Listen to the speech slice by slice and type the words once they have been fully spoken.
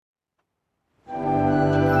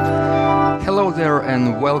Hello there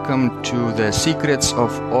and welcome to the Secrets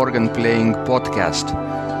of Organ Playing podcast.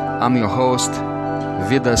 I'm your host,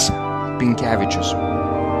 Vidas Pinkevičius.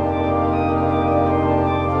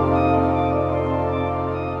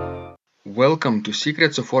 Welcome to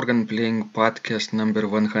Secrets of Organ Playing podcast number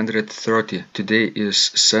 130. Today is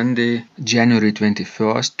Sunday, January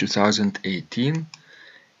 21st, 2018,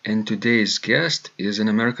 and today's guest is an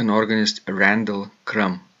American organist, Randall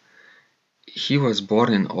Crum. He was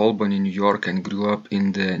born in Albany, New York, and grew up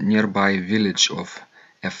in the nearby village of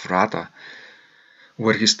Ephrata,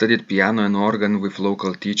 where he studied piano and organ with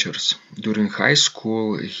local teachers. During high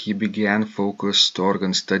school, he began focused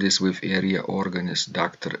organ studies with area organist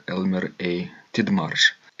Dr. Elmer A.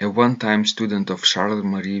 Tidmarsh, a one-time student of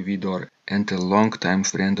Charles-Marie Widor and a long-time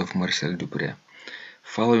friend of Marcel Dupré.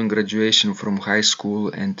 Following graduation from high school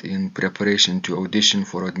and in preparation to audition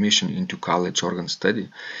for admission into college organ study,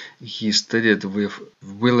 he studied with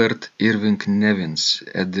Willard Irving Nevins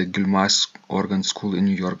at the Gilmas Organ School in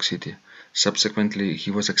New York City. Subsequently,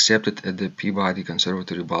 he was accepted at the Peabody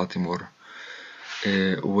Conservatory, Baltimore,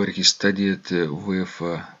 where he studied with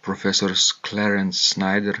Professors Clarence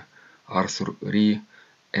Snyder, Arthur Ree,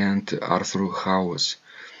 and Arthur Howes,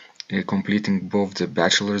 completing both the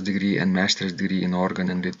bachelor's degree and master's degree in organ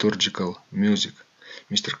and liturgical music.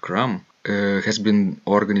 Mr. Crum has been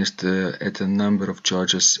organist at a number of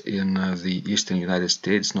churches in the eastern United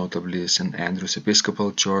States, notably St. Andrew's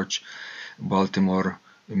Episcopal Church, Baltimore,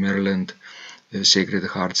 Maryland, Sacred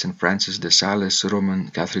Heart St. Francis de Sales Roman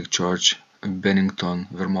Catholic Church, Bennington,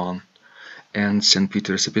 Vermont, and St.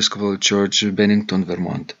 Peter's Episcopal Church, Bennington,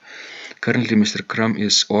 Vermont. Currently, Mr. Crum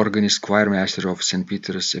is organist choirmaster of St.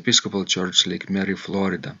 Peter's Episcopal Church, Lake Mary,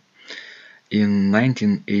 Florida. In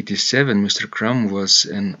 1987, Mr. Crum was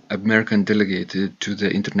an American delegate to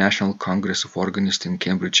the International Congress of Organists in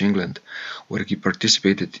Cambridge, England, where he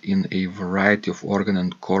participated in a variety of organ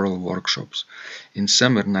and choral workshops. In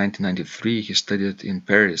summer 1993, he studied in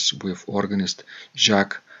Paris with organist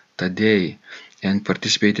Jacques Tadei and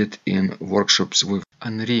participated in workshops with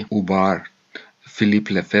Henri Hubbard,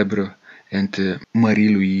 Philippe Lefebvre, and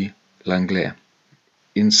Marie-Louise Langlais.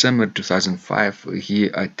 In summer 2005, he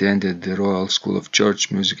attended the Royal School of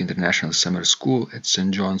Church Music International Summer School at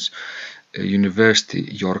St. John's University,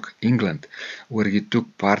 York, England, where he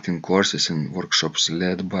took part in courses and workshops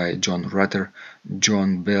led by John Rutter,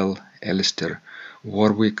 John Bell, Alistair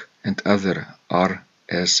Warwick, and other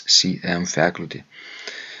RSCM faculty.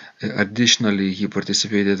 Additionally, he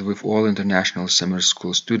participated with all international summer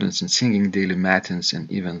school students in singing daily matins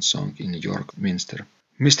and evensong in York Minster.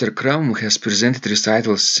 Mr. Crum has presented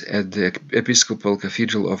recitals at the Episcopal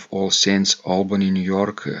Cathedral of All Saints, Albany, New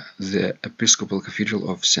York, the Episcopal Cathedral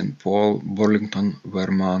of St. Paul, Burlington,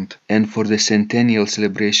 Vermont, and for the centennial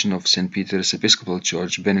celebration of St. Peter's Episcopal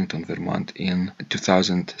Church, Bennington, Vermont, in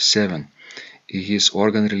 2007. His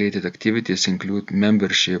organ-related activities include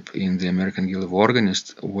membership in the American Guild of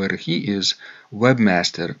Organists, where he is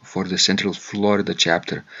webmaster for the Central Florida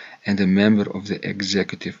chapter and a member of the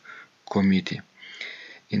executive committee.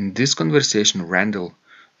 In this conversation, Randall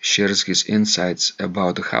shares his insights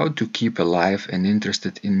about how to keep alive and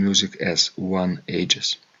interested in music as one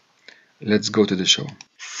ages. Let's go to the show.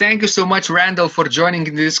 Thank you so much, Randall, for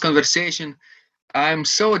joining this conversation. I'm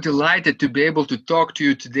so delighted to be able to talk to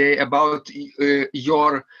you today about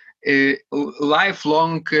your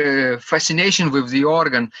lifelong fascination with the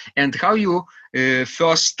organ and how you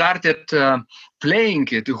first started playing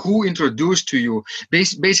it, who introduced to you.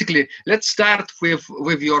 Basically, let's start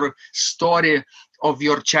with your story of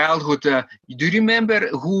your childhood. Do you remember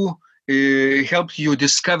who helped you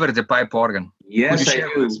discover the pipe organ? Yes, I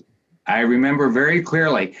do. I remember very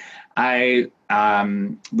clearly. I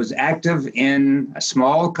was active in a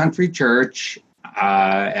small country church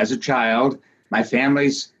as a child, my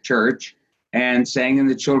family's church, and sang in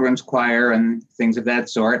the children's choir and things of that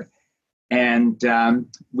sort. And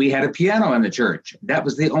we had a piano in the church. That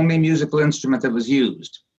was the only musical instrument that was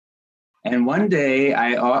used. And one day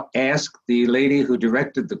I asked the lady who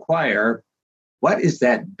directed the choir, "What is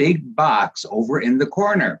that big box over in the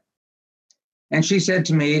corner?" And she said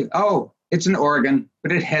to me, "Oh, it's an organ,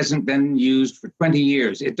 but it hasn't been used for 20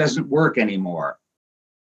 years. It doesn't work anymore."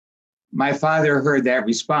 My father heard that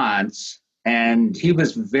response, and he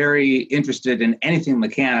was very interested in anything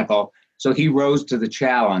mechanical, so he rose to the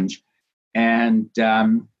challenge. And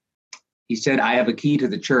he said, "I have a key to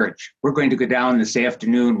the church. We're going to go down this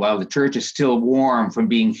afternoon while the church is still warm from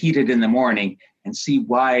being heated in the morning and see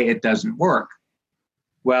why it doesn't work."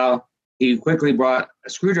 Well, he quickly brought a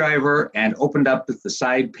screwdriver and opened up the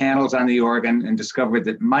side panels on the organ and discovered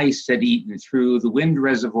that mice had eaten through the wind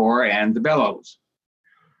reservoir and the bellows.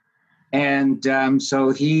 And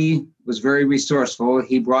so he was very resourceful.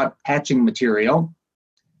 He brought patching material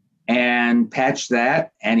and patched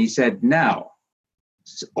that. And he said, now,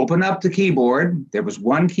 open up the keyboard. There was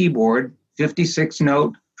one keyboard,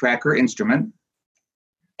 56-note tracker instrument,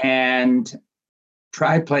 and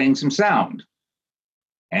try playing some sound.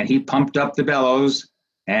 And he pumped up the bellows,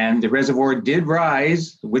 and the reservoir did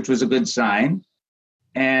rise, which was a good sign.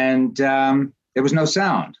 And there was no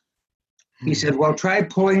sound. He said, well, try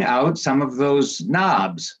pulling out some of those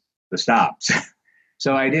knobs, the stops.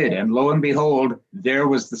 So I did. And lo and behold, there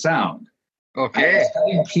was the sound. Okay. I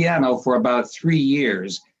studied piano for about 3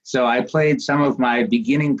 years. So I played some of my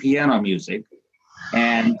beginning piano music.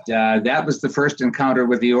 And that was the first encounter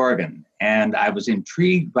with the organ. And I was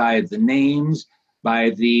intrigued by the names, by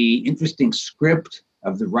the interesting script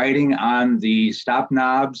of the writing on the stop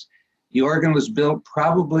knobs. The organ was built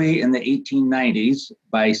probably in the 1890s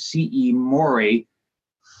by C.E. Morey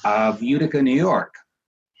of Utica, New York.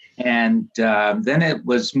 And then it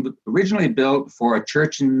was originally built for a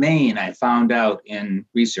church in Maine, I found out in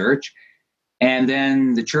research. And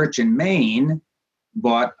then the church in Maine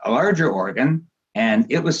bought a larger organ, and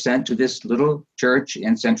it was sent to this little church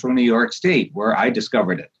in central New York State, where I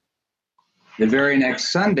discovered it. The very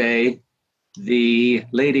next Sunday, the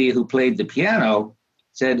lady who played the piano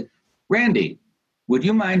said, Randy, would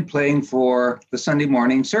you mind playing for the Sunday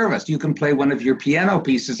morning service? You can play one of your piano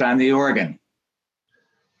pieces on the organ.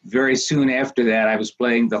 Very soon after that, I was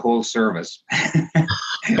playing the whole service.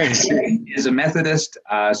 As a Methodist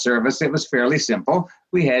service, it was fairly simple.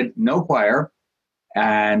 We had no choir.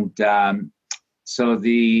 And so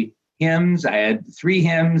the hymns, I had 3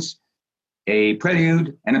 hymns, a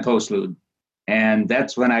prelude, and a postlude. And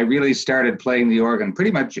that's when I really started playing the organ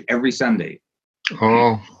pretty much every Sunday.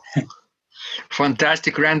 Oh,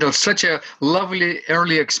 fantastic, Randall. Such a lovely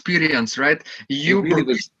early experience, right? You it really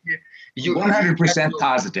was 100%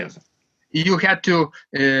 positive. You had to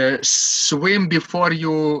swim before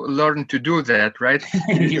you learned to do that, right?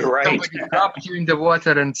 You're right. Somebody dropped you in the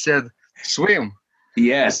water and said, swim.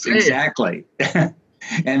 Yes, exactly.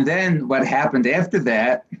 And then what happened after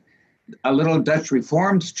that, a little Dutch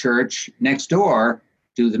Reformed church next door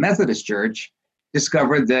to the Methodist church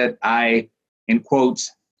discovered that I, in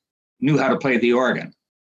quotes, knew how to play the organ.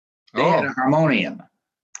 They had a harmonium,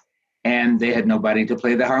 and they had nobody to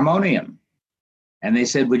play the harmonium. And they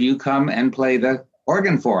said, would you come and play the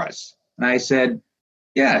organ for us? And I said,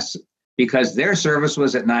 yes, because their service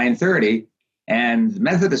was at 9:30 and the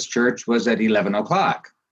Methodist church was at 11 o'clock.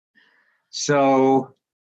 So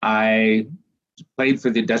I played for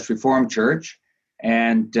the Dutch Reformed Church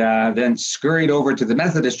and then scurried over to the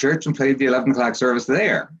Methodist church and played the 11 o'clock service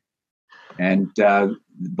there. And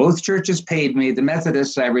both churches paid me. The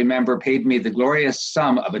Methodists, I remember, paid me the glorious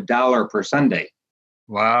sum of $1 per Sunday.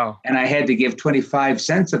 Wow. And I had to give 25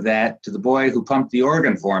 cents of that to the boy who pumped the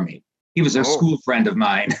organ for me. He was a school friend of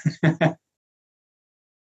mine.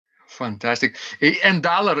 Fantastic. And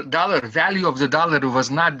dollar value of the dollar was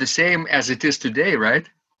not the same as it is today, right?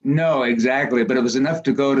 No, exactly. But it was enough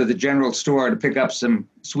to go to the general store to pick up some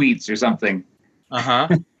sweets or something. Uh-huh.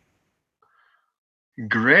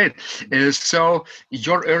 Great. So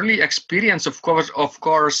your early experience, of course,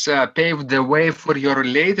 paved the way for your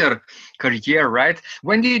later career, right?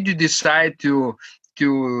 When did you decide to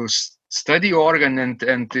study organ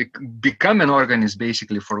and to become an organist,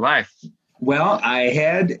 basically, for life? Well, I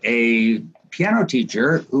had a piano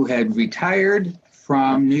teacher who had retired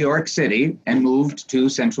from New York City and moved to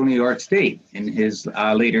central New York State in his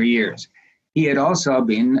later years. He had also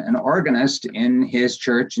been an organist in his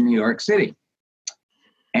church in New York City.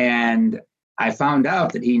 And I found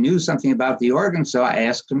out that he knew something about the organ, so I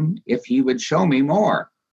asked him if he would show me more.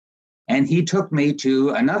 And he took me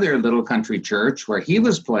to another little country church where he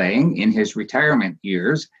was playing in his retirement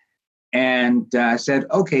years and said,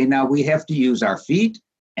 okay, now we have to use our feet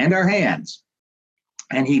and our hands.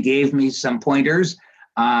 And he gave me some pointers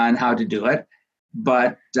on how to do it.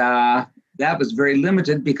 But that was very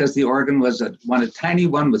limited because the organ was a tiny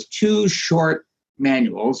one with 2 short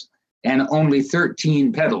manuals and only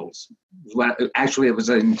 13 pedals. Well, actually, it was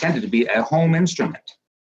intended to be a home instrument.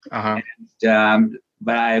 Uh-huh. And,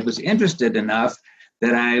 but I was interested enough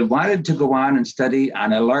that I wanted to go on and study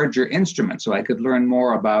on a larger instrument so I could learn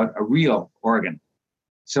more about a real organ.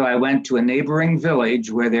 So I went to a neighboring village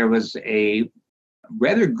where there was a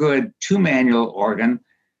rather good 2-manual organ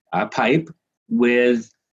pipe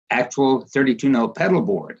with actual 32-note pedal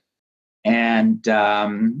board. And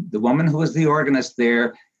the woman who was the organist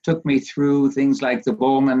there took me through things like the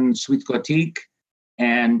Bowman Suite Gothique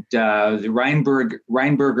and the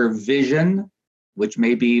Rheinberger Vision, which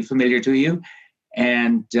may be familiar to you.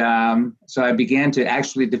 And so I began to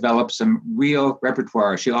actually develop some real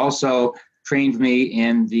repertoire. She also trained me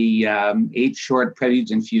in the 8 short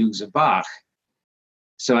preludes and fugues of Bach.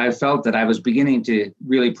 So I felt that I was beginning to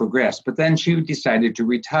really progress. But then she decided to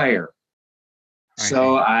retire.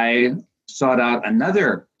 So I sought out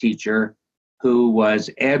another teacher who was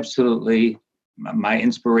absolutely my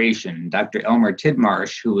inspiration, Dr. Elmer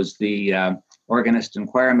Tidmarsh, who was the organist and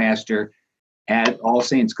choir master at All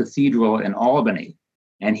Saints Cathedral in Albany.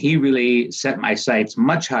 And he really set my sights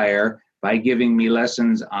much higher by giving me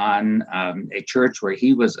lessons on a church where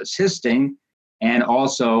he was assisting, and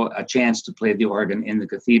also a chance to play the organ in the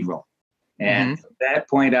cathedral. And from that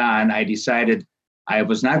point on, I decided I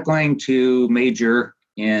was not going to major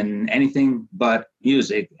in anything but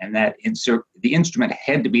music, and that the instrument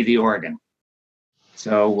had to be the organ.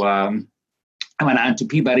 So I went on to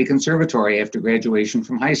Peabody Conservatory after graduation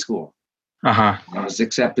from high school. I was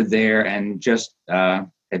accepted there and just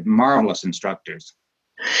had marvelous instructors.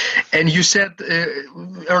 And you said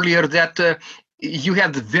earlier that you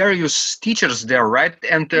had various teachers there, right?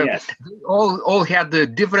 And Yes. they all had the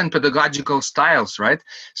different pedagogical styles, right?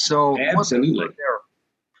 So Absolutely.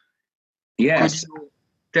 Yes. Could you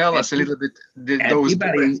tell us a little bit those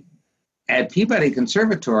differences? At Peabody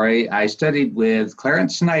Conservatory, I studied with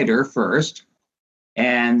Clarence Snyder first,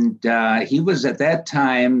 and he was at that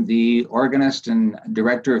time the organist and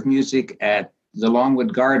director of music at the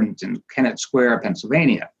Longwood Gardens in Kennett Square,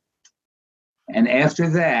 Pennsylvania. And after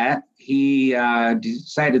that, he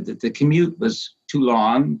decided that the commute was too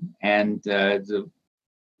long and the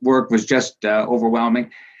work was just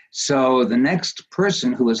overwhelming. So the next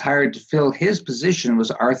person who was hired to fill his position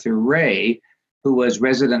was Arthur Ray, who was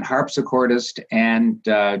resident harpsichordist and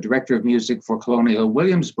director of music for Colonial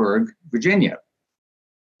Williamsburg, Virginia.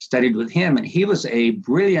 Studied with him, and he was a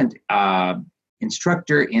brilliant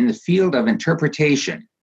instructor in the field of interpretation.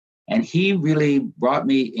 And he really brought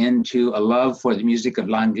me into a love for the music of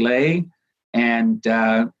Langlais and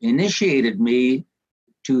initiated me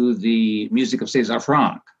to the music of César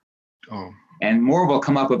Franck. Oh. And more will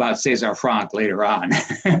come up about César Franck later on.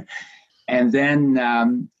 And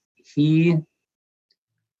then he,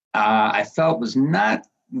 I felt, was not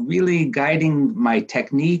really guiding my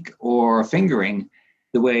technique or fingering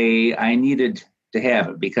the way I needed to have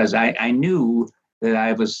it, because I knew that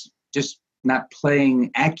I was just not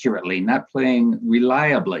playing accurately, not playing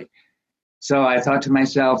reliably. So I thought to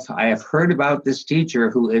myself, I have heard about this teacher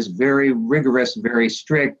who is very rigorous, very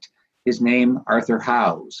strict. His name, Arthur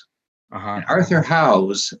Howes. And Arthur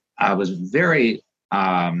Howes was very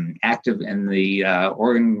active in the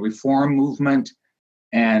organ reform movement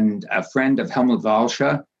and a friend of Helmut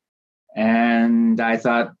Walsche. And I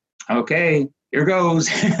thought, okay, here goes.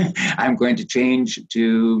 I'm going to change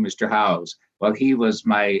to Mr. Howes. Well, he was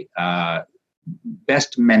my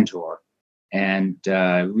best mentor and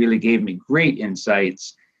really gave me great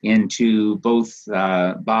insights into both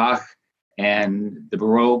Bach and the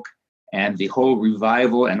Baroque and the whole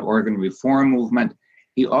revival and organ reform movement.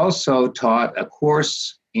 He also taught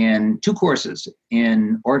two courses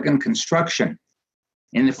in organ construction.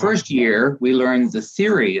 In the first year, we learned the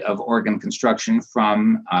theory of organ construction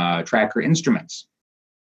from Tracker Instruments.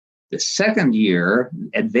 The second year,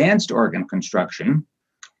 advanced organ construction,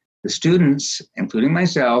 the students, including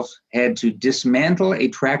myself, had to dismantle a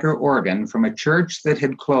Tracker organ from a church that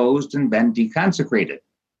had closed and been deconsecrated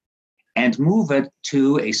and move it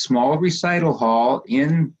to a small recital hall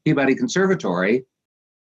in Peabody Conservatory,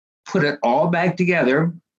 put it all back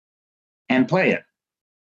together, and play it.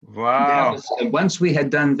 Wow. Once we had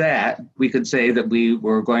done that, we could say that we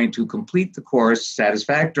were going to complete the course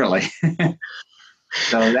satisfactorily.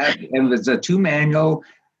 So it was a 2-manual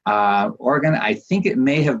organ. I think it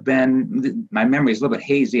may have been, my memory is a little bit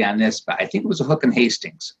hazy on this, but I think it was a Hook and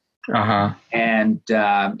Hastings. And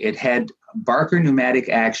it had Barker pneumatic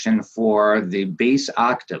action for the bass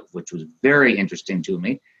octave, which was very interesting to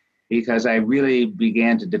me, because I really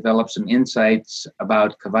began to develop some insights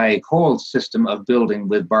about Cavaillé-Coll's system of building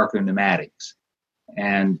with Barker pneumatics.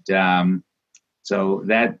 And so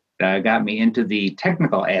that got me into the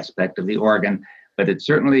technical aspect of the organ, but it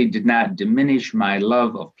certainly did not diminish my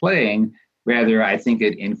love of playing. Rather, I think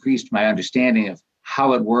it increased my understanding of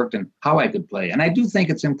how it worked and how I could play. And I do think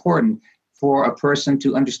it's important for a person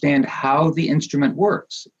to understand how the instrument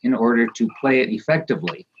works in order to play it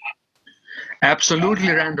effectively. Absolutely,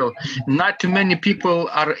 Randall. Not too many people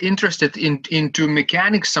are interested into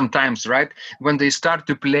mechanics sometimes, right? When they start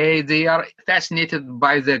to play, they are fascinated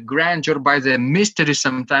by the grandeur, by the mystery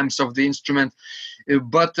sometimes of the instrument.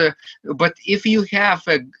 But if you have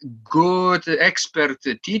a good expert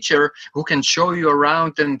teacher who can show you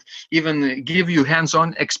around and even give you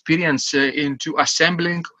hands-on experience into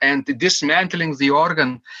assembling and dismantling the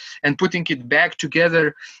organ and putting it back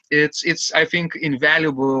together, it's I think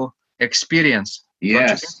invaluable experience, don't you think?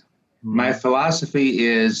 Yes. My philosophy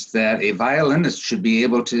is that a violinist should be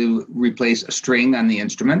able to replace a string on the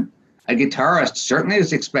instrument. A guitarist certainly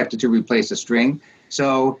is expected to replace a string.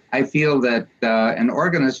 So I feel that an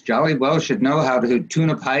organist jolly well should know how to tune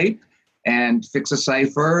a pipe and fix a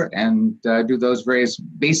cipher and do those various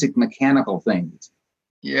basic mechanical things.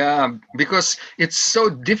 Yeah, because it's so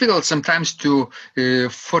difficult sometimes to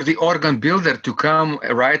for the organ builder to come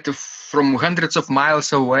right from hundreds of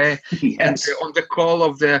miles away and Yes. on the call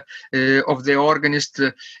of the organist.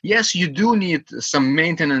 Yes, you do need some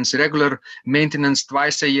maintenance, regular maintenance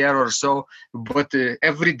twice a year or so, but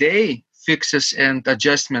every day fixes and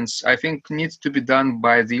adjustments I think needs to be done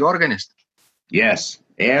by the organist. Yes,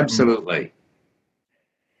 absolutely.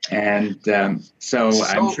 And so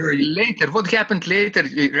I'm So sure later, what happened later,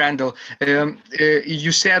 Randall?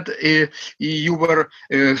 You said you were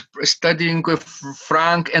studying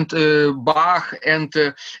Frank and Bach and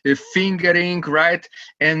fingering, right?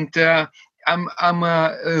 And I'm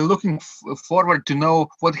looking forward to know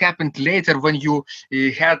what happened later when you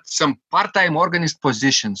had some part-time organist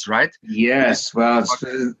positions, right? yes, well,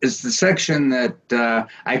 it's the section that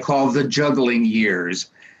I call the juggling years,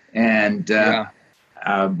 and Yeah.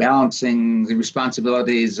 balancing the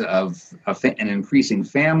responsibilities of an increasing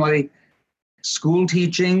family, school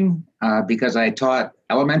teaching, because I taught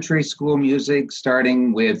elementary school music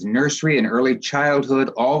starting with nursery and early childhood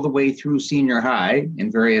all the way through senior high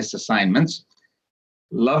in various assignments.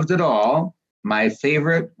 Loved it all. My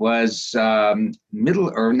favorite was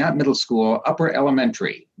middle, or not middle school, upper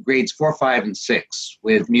elementary, grades 4, 5, and 6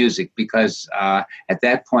 with music, because at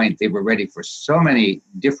that point they were ready for so many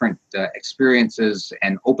different experiences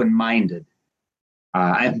and open-minded.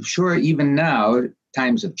 I'm sure even now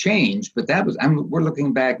times have changed, but we're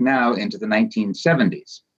looking back now into the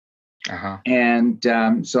 1970s. Uh-huh. And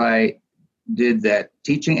so I did that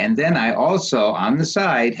teaching. And then I also, on the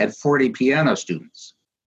side, had 40 piano students.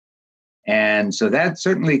 And so that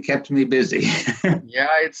certainly kept me busy. Yeah,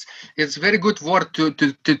 it's very good word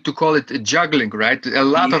to call it juggling, right? A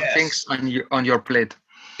lot of things Yes, on your plate.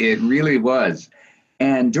 it really was.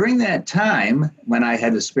 And during that time, when I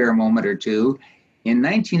had a spare moment or two, in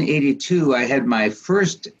 1982, I had my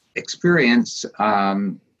first experience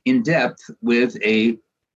in depth with a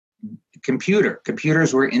computer.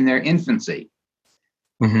 Computers were in their infancy.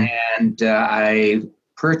 Mm-hmm. And I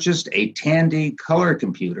purchased a Tandy color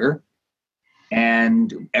computer,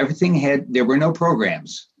 and there were no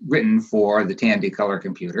programs written for the Tandy color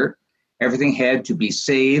computer. Everything had to be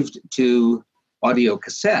saved to audio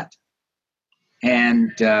cassette.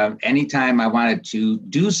 And anytime I wanted to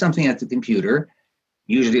do something at the computer,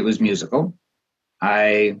 usually it was musical,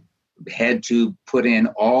 I had to put in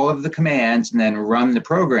all of the commands and then run the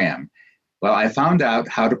program. Well, I found out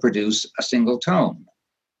how to produce a single tone.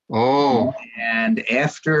 Oh, And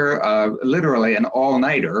after literally an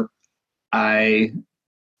all-nighter, I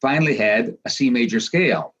finally had a C major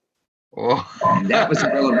scale. oh. And that was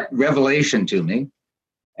a revelation to me.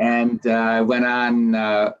 And went on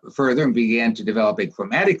further and began to develop a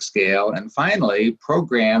chromatic scale, and finally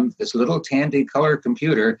programmed this little Tandy color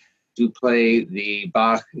computer to play the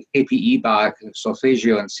Bach, KPE Bach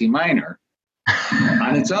solfeggio in C minor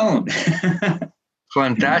on its own.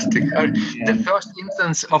 Fantastic. The And first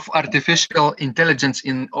instance of artificial intelligence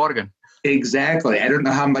in organ. exactly. I don't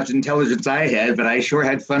know how much intelligence I had, but I sure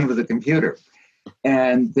had fun with the computer.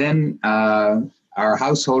 And then our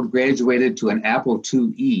household graduated to an Apple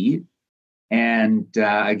IIe. And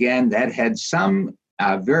again, that had some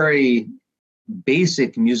very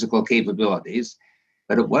basic musical capabilities.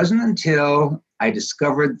 But it wasn't until I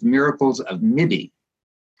discovered the miracles of MIDI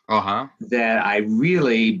Uh-huh. that I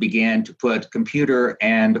really began to put computer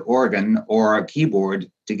and organ or a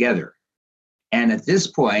keyboard together. And at this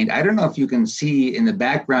point, I don't know if you can see in the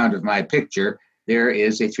background of my picture, there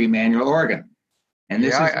is a 3-manual organ. And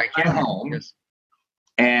this Yeah, is I my can. home. Yes.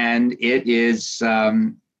 And it is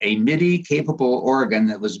a MIDI-capable organ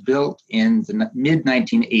that was built in the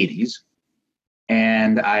mid-1980s.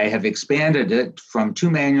 And I have expanded it from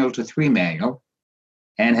 2-manual to 3-manual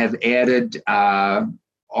and have added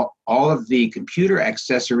all of the computer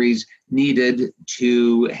accessories needed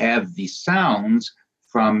to have the sounds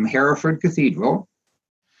from Hereford Cathedral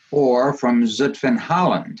or from Zutphen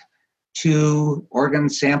Holland, two organ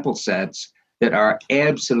sample sets that are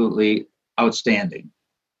absolutely outstanding.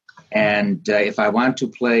 And if I want to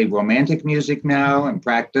play romantic music now and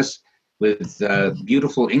practice with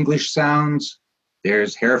beautiful English sounds,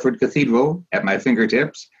 there's Hereford Cathedral at my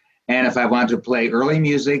fingertips. And if I want to play early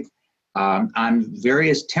music on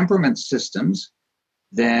various temperament systems,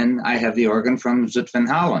 then I have the organ from Zutphen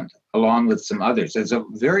Holland, along with some others. It's a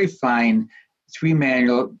very fine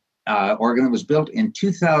three-manual organ that was built in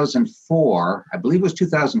 2004, I believe it was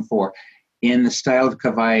 2004, in the style of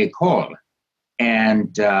Cavaillé-Coll.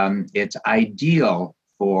 And it's ideal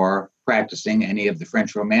for practicing any of the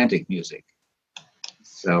French Romantic music.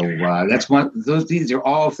 So that's one. These are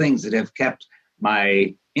all things that have kept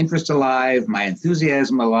my interest alive, my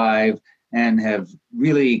enthusiasm alive, and have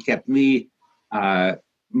really kept me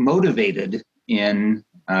motivated in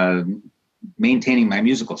maintaining my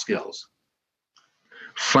musical skills.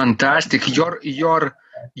 Fantastic. Your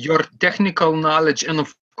technical knowledge and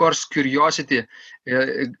of course curiosity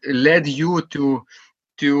led you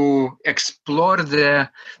to explore the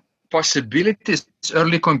possibilities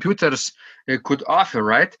early computers could offer,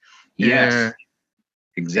 right? Yes,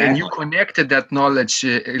 exactly. And you connected that knowledge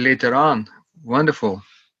later on. Wonderful.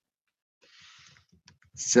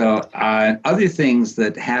 So other things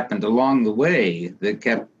that happened along the way that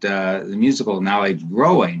kept the musical knowledge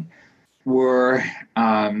growing were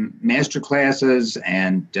master classes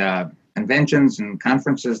and conventions and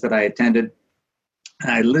conferences that I attended.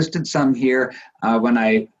 I listed some here when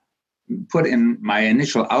I put in my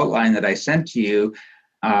initial outline that I sent to you,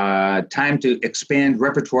 time to expand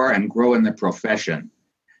repertoire and grow in the profession.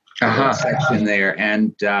 Section there.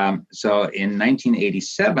 And so in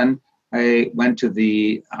 1987, I went to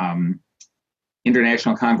the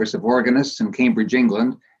International Congress of Organists in Cambridge,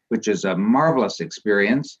 England, which is a marvelous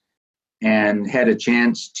experience, and had a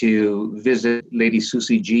chance to visit Lady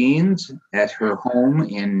Susie Jeans at her home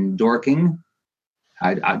in Dorking,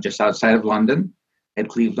 just outside of London, at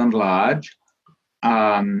Cleveland Lodge.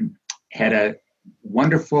 Had a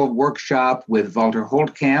wonderful workshop with Walter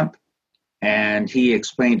Holtkamp, and he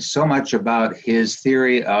explained so much about his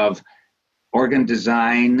theory of organ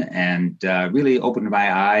design and really opened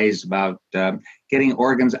my eyes about getting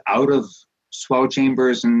organs out of swell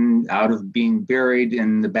chambers and out of being buried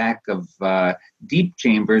in the back of deep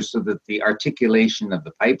chambers so that the articulation of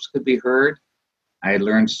the pipes could be heard. I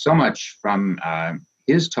learned so much from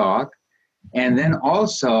his talk. And then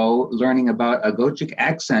also learning about a Gothic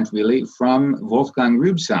accent, really, from Wolfgang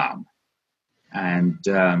Rübsam. And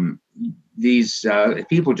these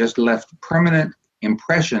people just left permanent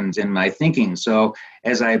impressions in my thinking. So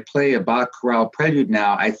as I play a Bach chorale prelude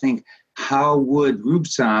now, I think, how would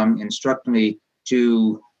Rübsam instruct me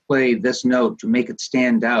to play this note, to make it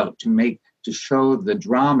stand out, to show the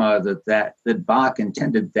drama that Bach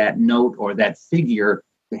intended that note or that figure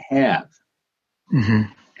to have?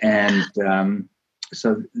 Mm-hmm. And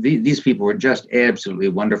so these people were just absolutely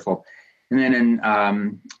wonderful. And then in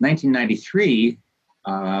 1993,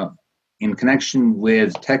 in connection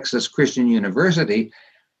with Texas Christian University,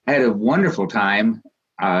 I had a wonderful time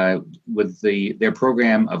with their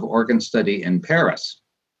program of organ study in Paris.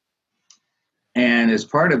 And as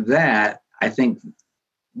part of that, I think,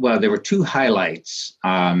 well, there were two highlights.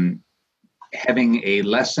 Having a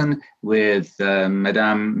lesson with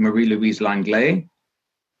Madame Marie-Louise Langlais,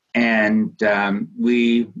 and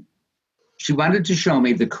she wanted to show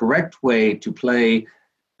me the correct way to play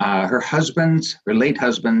her late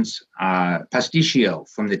husband's pasticcio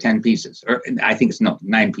from the 10 pieces, or I think it's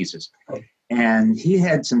 9 pieces. And he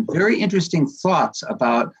had some very interesting thoughts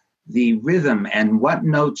about the rhythm and what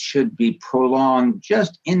notes should be prolonged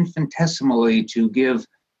just infinitesimally to give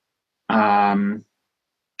a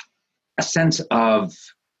sense of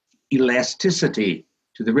elasticity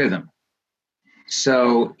to the rhythm.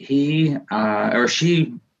 So he or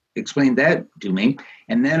she explained that to me.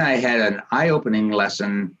 And then I had an eye-opening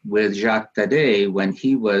lesson with Jacques Thaday when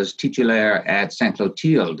he was titulaire at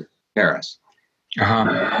Saint-Clotilde, Paris.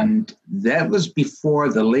 And that was before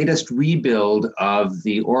the latest rebuild of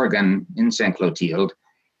the organ in Saint-Clotilde.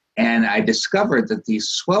 And I discovered that the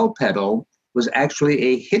swell pedal was actually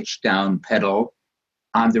a hitch-down pedal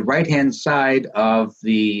on the right-hand side of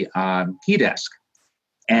the key desk.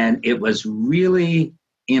 And it was really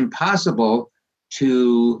impossible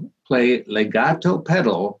to play legato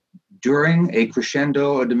pedal during a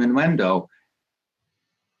crescendo or diminuendo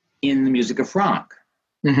in the music of Franck.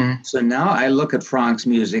 Mm-hmm. So now I look at Franck's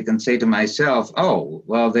music and say to myself, oh,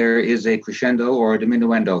 well, there is a crescendo or a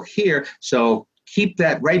diminuendo here, so keep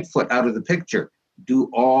that right foot out of the picture. do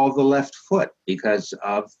all the left foot because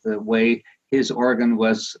of the way his organ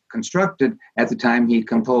was constructed at the time he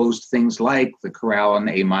composed things like the chorale in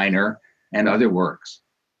A minor and other works.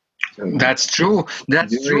 So That's true.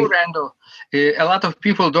 That's true, Randall. A lot of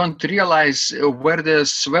people don't realize where the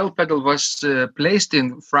swell pedal was placed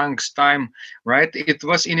in Frank's time, right? It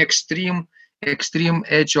was in extreme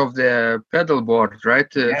edge of the pedal board, right?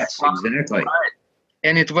 Yes, exactly. Right.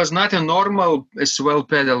 And it was not a normal swell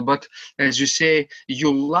pedal, but as you say,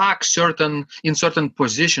 you lock in certain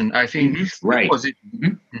position. I think right.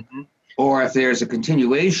 Position. Or if there's a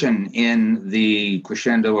continuation in the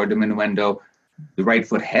crescendo or diminuendo, the right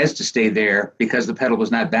foot has to stay there because the pedal was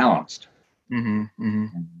not balanced.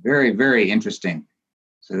 Very, very interesting.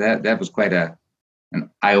 So that was quite an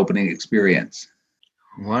eye-opening experience.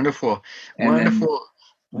 Wonderful. And wonderful.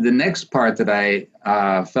 The next part that I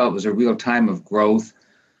felt was a real time of growth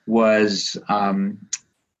was an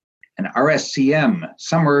RSCM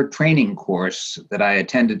summer training course that I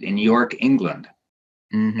attended in York, England.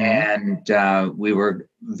 And we were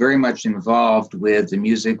very much involved with the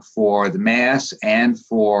music for the Mass and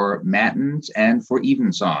for Matins and for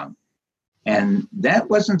Evensong. And that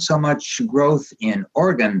wasn't so much growth in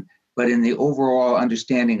organ, but in the overall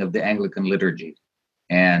understanding of the Anglican liturgy.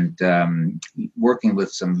 And working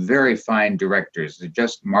with some very fine directors. They're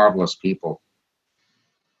just marvelous people.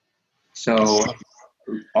 So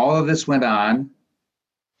all of this went on.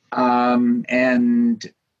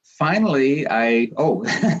 And finally,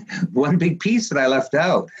 one big piece that I left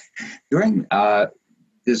out. During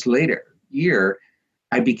this later year,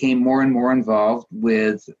 I became more and more involved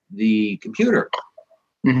with the computer.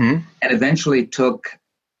 And eventually took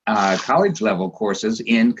college-level courses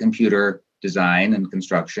in computer design and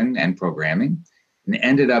construction and programming, and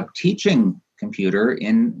ended up teaching computer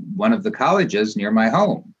in one of the colleges near my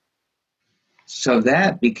home. So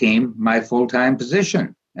that became my full-time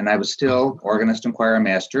position, and I was still organist and choir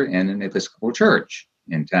master in an Episcopal church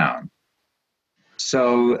in town.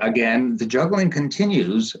 So again, the juggling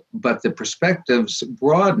continues, but the perspectives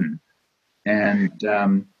broaden. And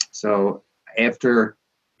so after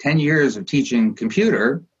 10 years of teaching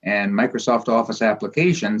computer and Microsoft Office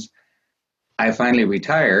applications, I finally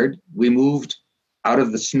retired. We moved out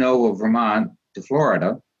of the snow of Vermont to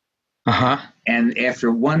Florida. And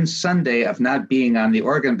after one Sunday of not being on the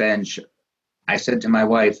organ bench, I said to my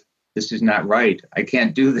wife, "This is not right. I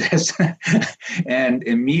can't do this." And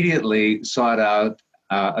immediately sought out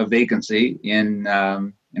a vacancy in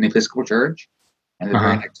an Episcopal church. And the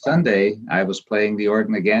very next Sunday, I was playing the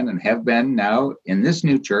organ again and have been now in this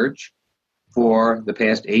new church for the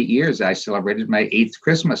past 8 years. I celebrated my 8th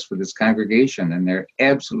Christmas with this congregation, and they're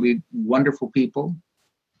absolutely wonderful people.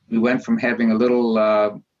 We went from having a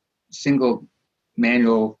little single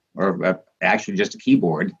manual, or actually just a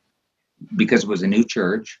keyboard, because it was a new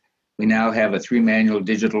church. We now have a 3-manual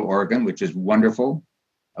digital organ, which is wonderful,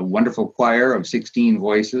 a wonderful choir of 16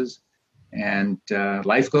 voices, and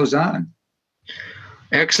life goes on.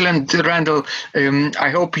 Excellent, Randall. I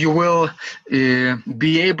hope you will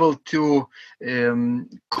be able to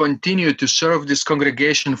continue to serve this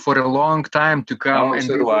congregation for a long time to come. And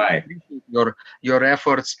so do I. Your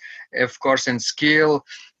efforts, of course, and skill,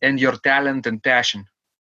 and your talent and passion.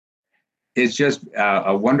 It's just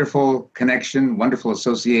a wonderful connection, wonderful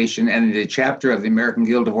association, and the chapter of the American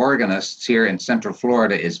Guild of Organists here in Central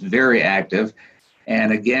Florida is very active.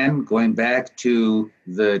 And again, going back to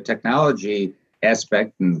the technology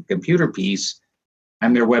aspect and the computer piece,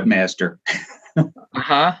 I'm their webmaster.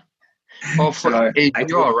 Oh, for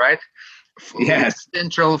AGO, right? Yes.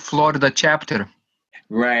 Central Florida chapter.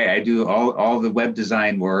 Right. I do all the web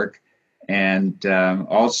design work, and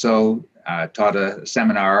also taught a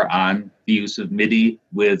seminar on the use of MIDI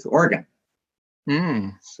with organ.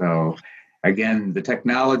 So again, the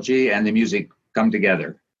technology and the music come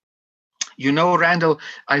together. You know, Randall,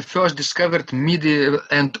 I first discovered MIDI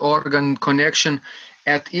and organ connection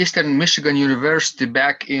at Eastern Michigan University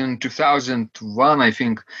back in 2001, I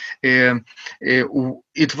think.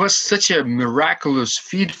 It was such a miraculous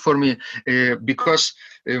feat for me because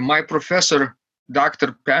my professor,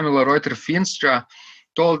 Dr. Pamela Reuter-Finstra,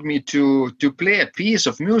 told me to play a piece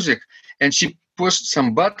of music, and she pushed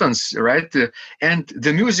some buttons, right? And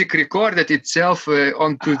the music recorded itself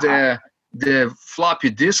onto the floppy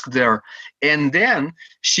disk there, and then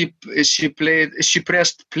she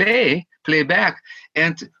pressed playback,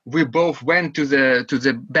 and we both went to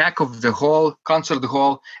the back of the concert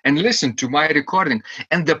hall and listened to my recording,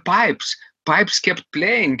 and the pipes kept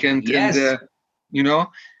playing, and you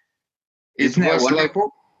know, it was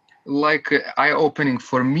like eye-opening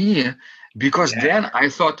for me, because then I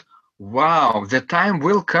thought, wow, the time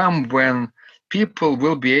will come when people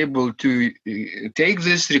will be able to take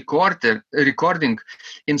this recording,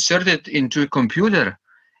 insert it into a computer,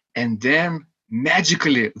 and then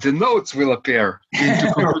magically the notes will appear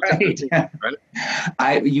into computer.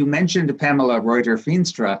 Right. You mentioned Pamela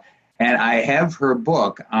Reuter-Feenstra, and I have her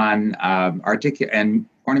book on and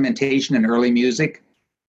ornamentation in early music.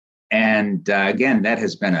 And again, that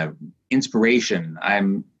has been an inspiration.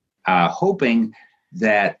 I'm hoping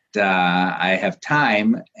that I have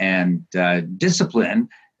time and discipline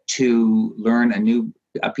to learn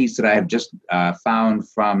a piece that I have just found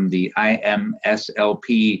from the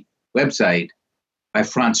IMSLP website by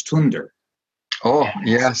Franz Tunder. Oh,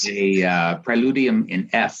 yes. A Preludium in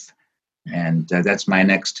F. And that's my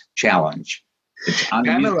next challenge.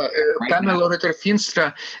 Pamela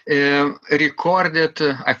Reuter-Feenstra recorded,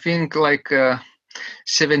 I think, like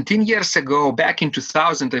 17 years ago, back in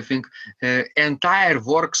 2000, I think, entire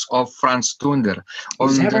works of Franz Tunder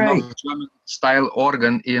on the German style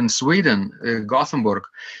organ in Sweden, Gothenburg.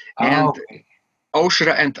 And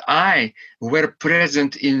Oshra and I were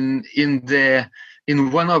present in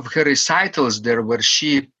one of her recitals there, where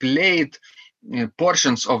she played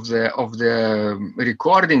portions of the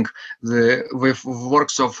recording with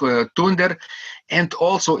works of Tunder, and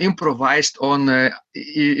also improvised on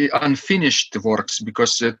unfinished works,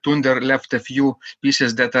 because Tunder left a few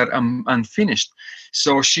pieces that are unfinished.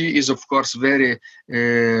 So she is, of course, very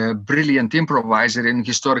brilliant improviser in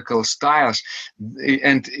historical styles,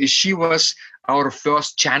 and she was our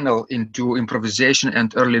first channel into improvisation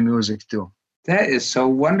and early music too. That is so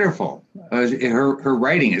wonderful. Her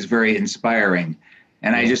writing is very inspiring,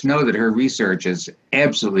 and I just know that her research is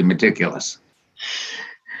absolutely meticulous.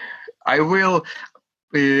 I will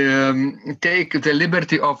take the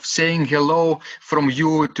liberty of saying hello from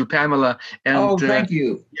you to Pamela, and thank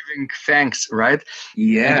you. Giving thanks, right?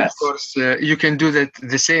 Yes. And of course, you can do that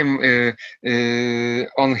the same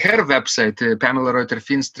on her website,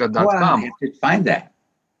 PamelaReuterFeenstra.com. I have to find that.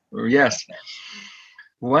 Yes.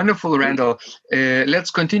 Wonderful, Randall.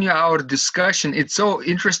 Let's continue our discussion. It's so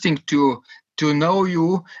interesting to know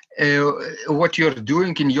you, what you're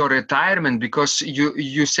doing in your retirement, because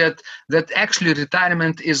you said that actually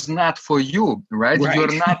retirement is not for you, right?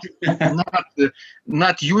 You're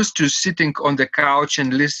not used to sitting on the couch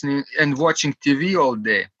and listening and watching TV all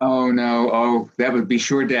day. Oh no! Oh, that would be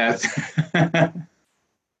sure death.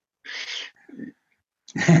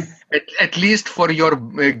 At least for your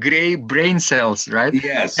gray brain cells, right?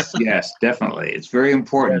 Yes, definitely. It's very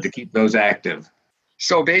important to keep those active.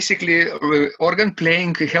 So basically, organ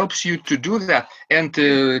playing helps you to do that, and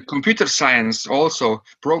computer science also,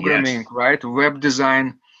 programming, right? Web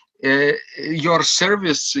design, your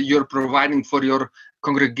service you're providing for your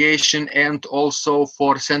congregation and also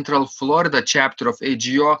for Central Florida chapter of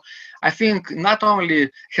AGO, I think not only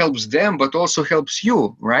helps them, but also helps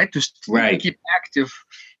you, right? To keep active.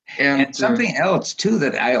 And something else, too,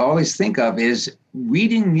 that I always think of is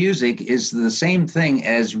reading music is the same thing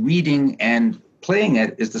as reading, and playing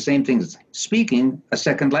it is the same thing as speaking a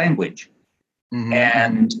second language. Mm-hmm.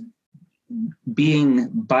 And being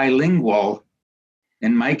bilingual,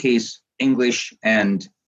 in my case, English and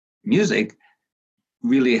music,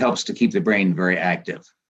 really helps to keep the brain very active.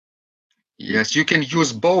 Yes, you can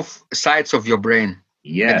use both sides of your brain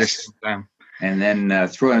at the same time. And then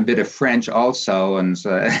throw in a bit of French also, and so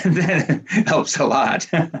that helps a lot.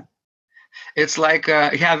 It's like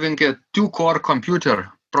having a 2-core computer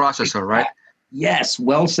processor, right? Yes,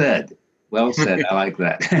 well said. Well said. I like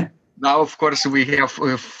that. Now, of course, we have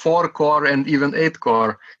 4-core and even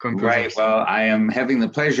 8-core computers. Right. Well, I am having the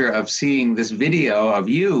pleasure of seeing this video of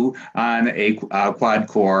you on a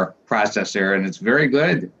quad-core processor, and it's very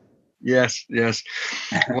good. Yes.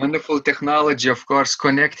 Wonderful technology, of course,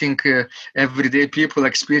 connecting everyday people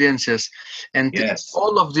experiences. And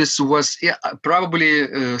all of this was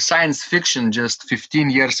probably science fiction just 15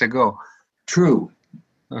 years ago. True.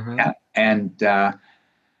 Uh-huh. Yeah. And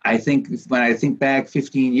I think when I think back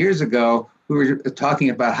 15 years ago, we were talking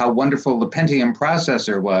about how wonderful the Pentium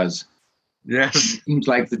processor was. Yes. It seems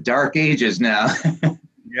like the dark ages now.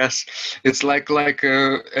 Yes, it's like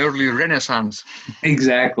early Renaissance.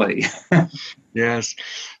 Exactly. Yes.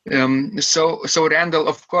 So Randall,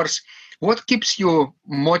 of course, what keeps you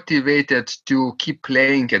motivated to keep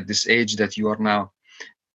playing at this age that you are now?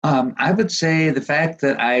 I would say the fact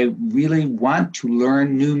that I really want to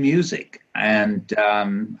learn new music, and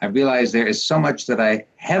I realize there is so much that I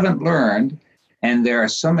haven't learned, and there are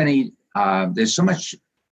so many. There's so much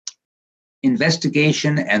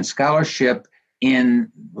investigation and scholarship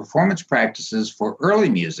in performance practices for early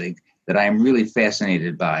music that I'm really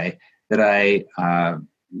fascinated by, that I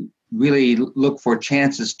really look for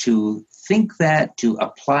chances to think that, to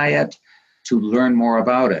apply it, to learn more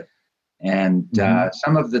about it. And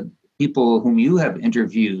some of the people whom you have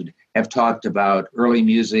interviewed have talked about early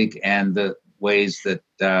music and the ways that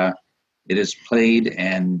it is played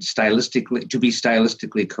and to be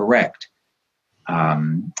stylistically correct.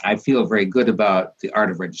 I feel very good about the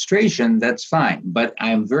art of registration. That's fine. But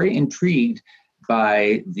I'm very intrigued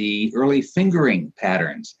by the early fingering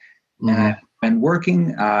patterns. And I've been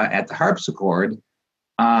working at the harpsichord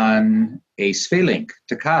on a Svelink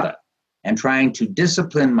toccata and trying to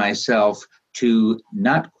discipline myself to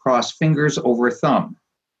not cross fingers over thumb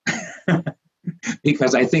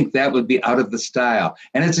because I think that would be out of the style.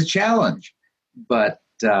 And it's a challenge, but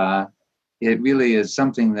it really is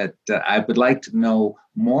something that I would like to know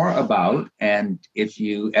more about. And if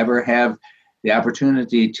you ever have the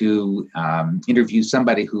opportunity to interview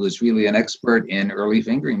somebody who is really an expert in early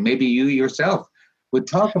fingering, maybe you yourself would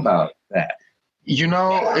talk about that. You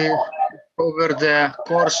know, over the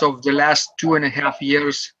course of the last 2.5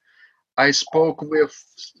 years, I spoke with,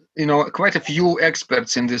 quite a few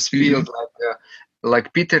experts in this field,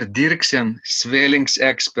 like Peter Dirksen, Sveling's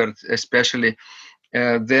expert, especially.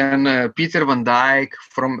 Then Peter van Dijk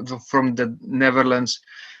from the Netherlands.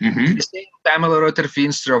 The same Pamela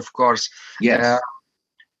Rutter-Veenstra, of course. Yes.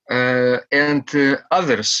 And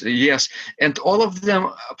others, yes. And all of them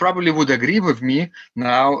probably would agree with me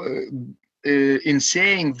now in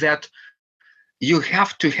saying that you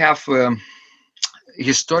have to have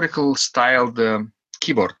historical styled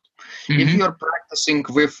keyboard. If you're practicing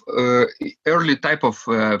with early type of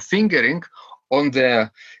fingering on the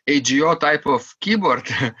AGO type of keyboard,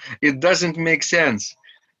 it doesn't make sense.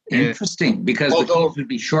 Interesting, because the keys would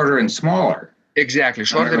be shorter and smaller. Exactly,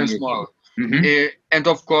 shorter and smaller. And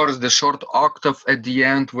of course, the short octave at the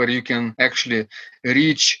end, where you can actually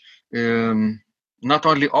reach not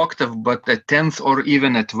only octave, but a 10th or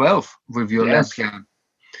even a 12th with your left hand.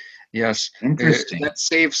 Yes, interesting. That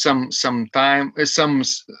saves some time,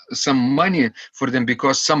 some money for them,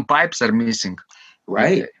 because some pipes are missing.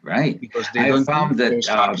 Right. Because they I found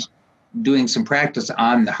that doing some practice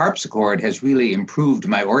on the harpsichord has really improved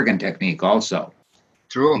my organ technique also.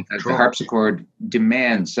 True. The harpsichord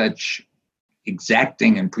demands such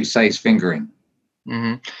exacting and precise fingering.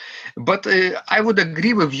 But I would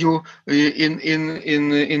agree with you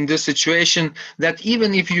in this situation that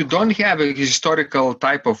even if you don't have a historical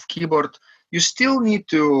type of keyboard, you still need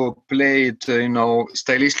to play it,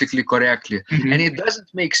 stylistically correctly. And it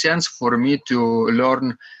doesn't make sense for me to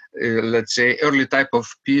learn, let's say, early type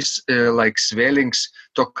of piece like Sveling's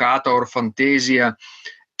toccata or Fantasia,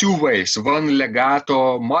 two ways: one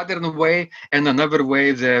legato modern way, and another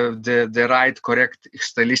way the right, correct,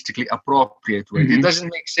 stylistically appropriate way. It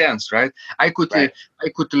doesn't make sense, right? I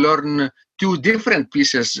could learn two different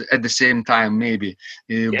pieces at the same time, maybe,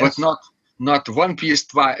 but not one piece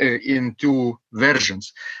in two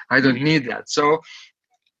versions. I don't need that. So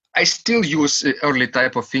I still use early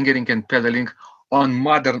type of fingering and pedaling on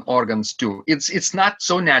modern organs too. It's not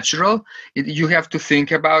so natural. You have to think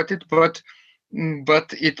about it, but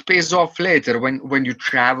it pays off later when you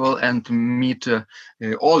travel and meet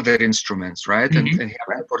older instruments, right? And have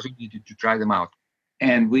the opportunity to try them out.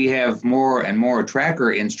 And we have more and more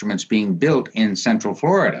tracker instruments being built in Central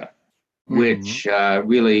Florida, which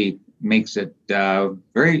really makes it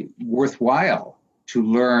very worthwhile to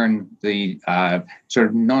learn the sort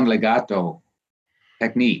of non-legato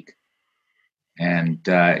technique. And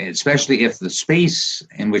especially if the space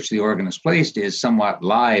in which the organ is placed is somewhat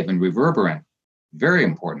live and reverberant. Very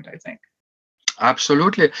important, I think.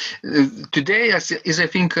 Absolutely. Today is, I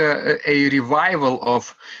think, a revival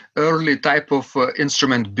of early type of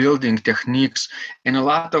instrument building techniques, and a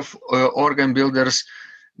lot of organ builders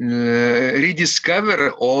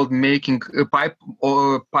rediscover old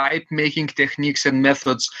pipe making techniques and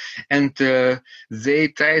methods, and they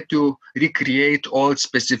try to recreate old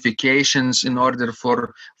specifications in order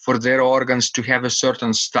for their organs to have a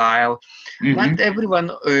certain style. Not everyone,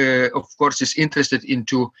 of course, is interested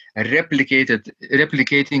into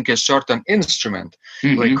replicating a certain instrument,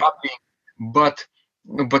 like copying, but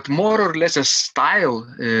more or less a style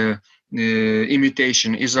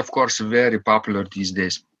imitation is, of course, very popular these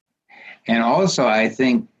days. And also, I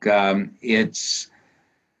think it's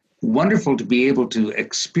wonderful to be able to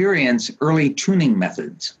experience early tuning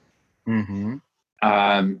methods,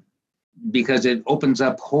 because it opens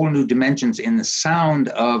up whole new dimensions in the sound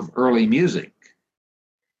of early music.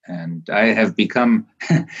 And I have become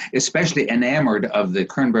especially enamored of the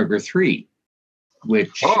Kernberger 3,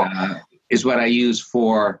 which is what I use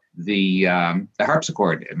for the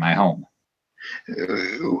harpsichord in my home.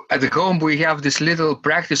 At home, we have this little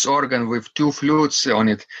practice organ with two flutes on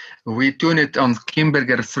it. We tune it on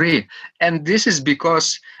Kimberger 3. And this is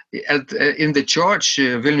because in the church,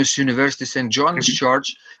 Vilnius University St. John's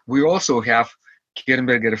Church, we also have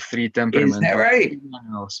Kimberger 3 temperament. Is that right?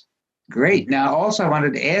 Great. Now, also, I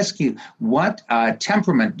wanted to ask you, what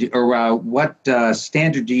temperament or what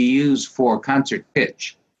standard do you use for concert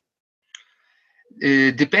pitch?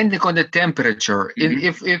 Depending on the temperature.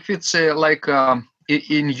 If it's like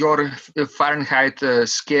in your Fahrenheit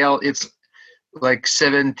scale, it's like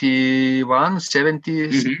 71,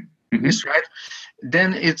 70, is right?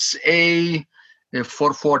 Then it's a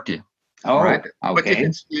 440. Oh, right? Okay. But if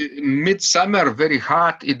it's midsummer, very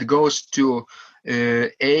hot, it goes to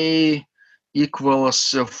A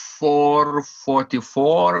equals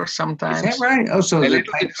 444 sometimes. Is that right? Oh, so A the little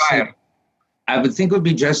bit pipes, higher. I would think it would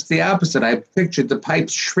be just the opposite. I pictured the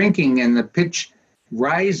pipes shrinking and the pitch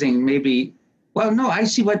rising, maybe. Well, no, I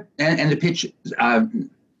see what, and the pitch,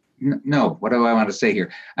 no, what do I want to say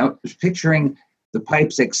here? I was picturing the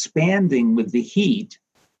pipes expanding with the heat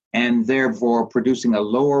and therefore producing a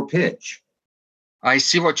lower pitch. I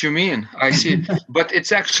see what you mean. I see. But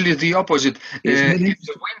it's actually the opposite. In the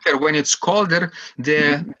winter, when it's colder,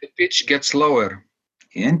 the pitch gets lower.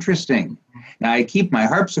 Interesting. Now, I keep my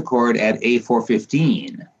harpsichord at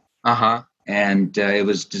A415. Uh-huh. And it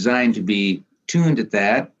was designed to be tuned at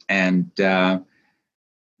that. And the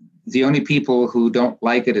only people who don't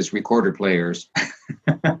like it is recorder players.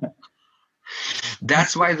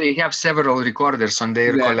 That's why they have several recorders on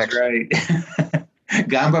their collection. That's right.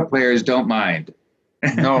 Gamba players don't mind.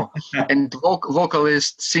 No, and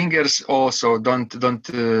vocalists, singers also don't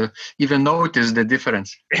even notice the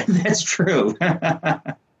difference. That's true.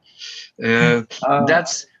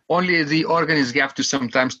 That's only the organists have to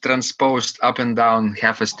sometimes transpose up and down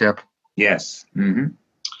half a step. Yes.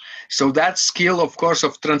 So that skill, of course,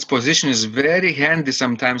 of transposition is very handy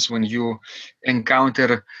sometimes when you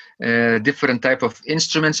encounter different type of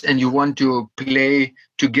instruments and you want to play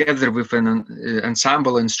together with an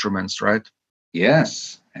ensemble instruments, right?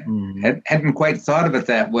 Yes. Hadn't quite thought of it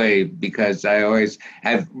that way because I always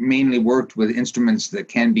have mainly worked with instruments that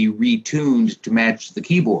can be retuned to match the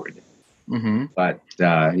keyboard. But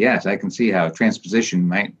yes, I can see how transposition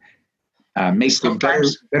might make for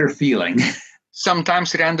better feeling.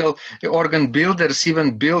 Sometimes, Randall, organ builders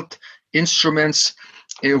even build instruments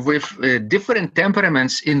with different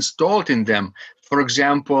temperaments installed in them. For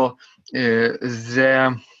example,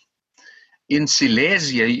 in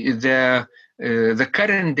Silesia, the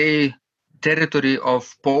current day territory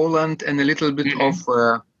of Poland and a little bit of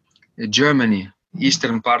Germany,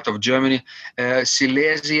 eastern part of Germany,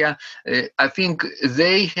 Silesia, I think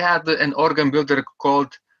they had an organ builder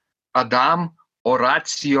called Adam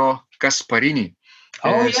Orazio Gasparini.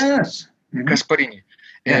 Oh, yes. Gasparini.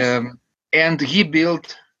 Yes. And he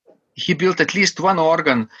built at least one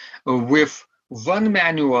organ with one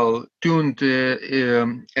manual tuned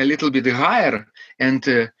a little bit higher and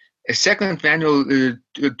a second manual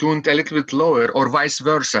tuned a little bit lower, or vice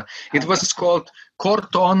versa. It was called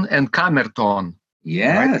chord-tone and kammer-tone.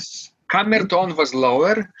 Yes. Right? Kammer-tone was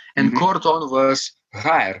lower and chord-tone was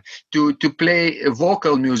higher. To play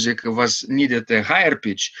vocal music was needed a higher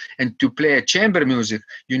pitch, and to play chamber music,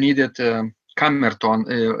 you needed kammer-tone,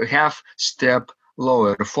 half step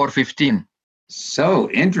lower, 415. So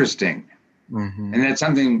interesting. And that's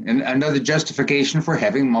something, another justification for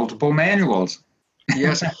having multiple manuals.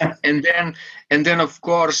 Yes, and then of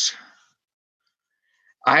course,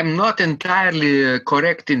 I'm not entirely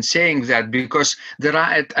correct in saying that because there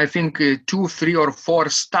are, I think, 2, 3, or 4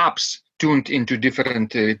 stops tuned into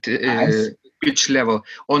different pitch level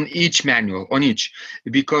on each manual,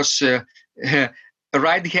 because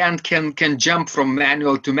right hand can jump from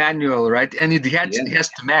manual to manual, right, and it has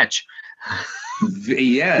to match.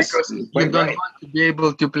 Yes, because you don't want to be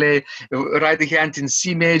able to play right hand in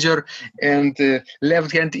C major and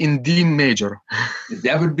left hand in D major.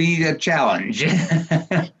 That would be a challenge.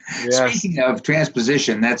 Yes. Speaking of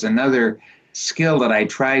transposition, that's another skill that I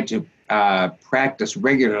try to practice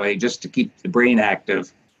regularly just to keep the brain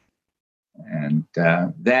active. And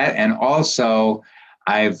and also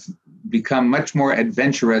I've become much more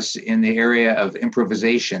adventurous in the area of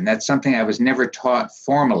improvisation. That's something I was never taught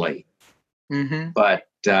formally. But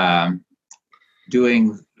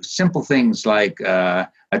doing simple things like a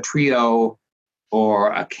trio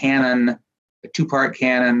or a canon, a 2-part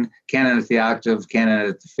canon at the octave, canon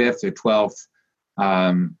at the 5th or 12th,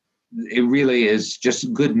 it really is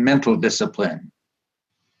just good mental discipline.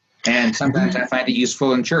 And sometimes I find it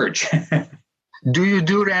useful in church. Do you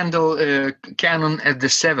do, Randall, canon at the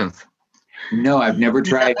 7th? No, I've never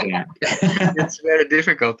tried that. It's very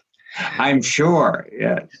difficult. I'm sure.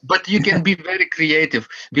 Yes. But you can be very creative,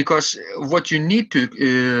 because what you need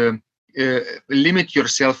to limit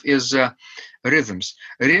yourself is rhythms.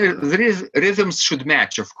 Rhythms should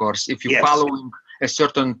match, of course. If you're Yes. following a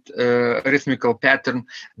certain rhythmical pattern,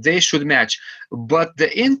 they should match. But the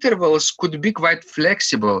intervals could be quite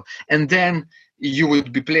flexible, and then you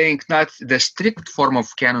would be playing not the strict form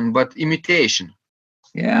of canon, but imitation.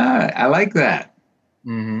 Yeah, I like that.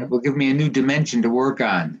 Mhm. That will give me a new dimension to work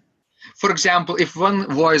on. For example, if one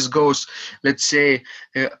voice goes, let's say,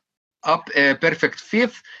 up a perfect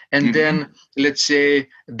fifth, and Mhm. then let's say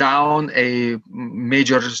down a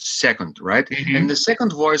major second, right? Mhm. And the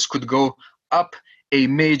second voice could go up a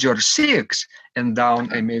major sixth and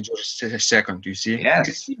down a major second. You see? It's Yes,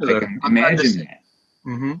 I similar, can but not the imagine same. that.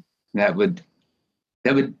 Hmm.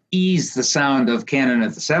 That would ease the sound of Canon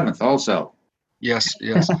at the Seventh also. Yes,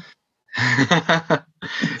 yes.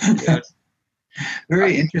 Yes.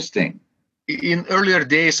 Very interesting. In earlier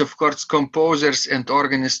days, of course, composers and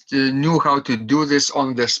organists knew how to do this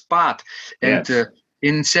on the spot. And Yes.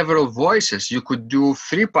 in several voices, you could do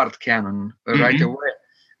three-part canon right Mhm. away.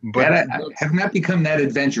 But That I have not become that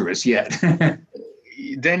adventurous yet.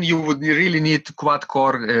 then you would really need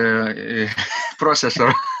quad-core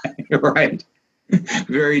processor. Right.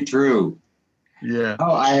 Very true. Yeah.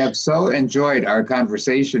 Oh, I have so enjoyed our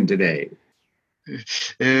conversation today.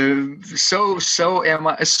 So am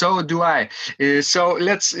I, so do I. So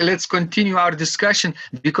let's continue our discussion,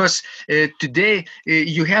 because today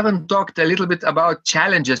you haven't talked a little bit about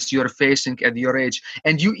challenges you're facing at your age,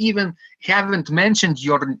 and you even haven't mentioned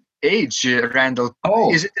your age, Randall.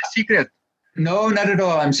 Oh, Is it a secret? no, not at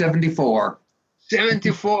all. I'm 74.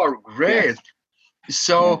 74. Great. Yes.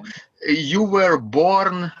 So you were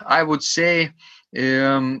born, I would say,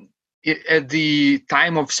 at the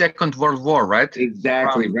time of Second World War, right?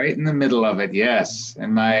 Exactly, right in the middle of it, yes.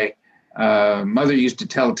 And my mother used to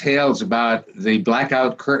tell tales about the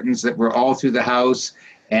blackout curtains that were all through the house,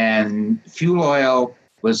 and fuel oil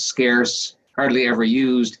was scarce, hardly ever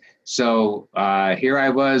used. So here I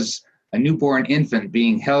was, a newborn infant,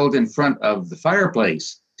 being held in front of the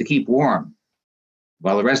fireplace to keep warm,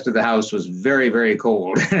 while the rest of the house was very, very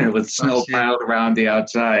cold with snow piled around the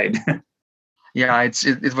outside. Yeah,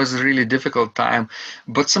 it was a really difficult time,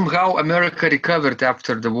 but somehow America recovered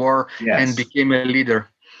after the war and Yes, became a leader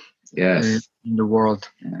yes. in the world.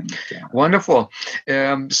 And, Wonderful.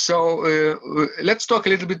 So let's talk a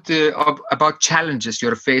little bit about challenges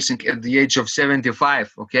you're facing at the age of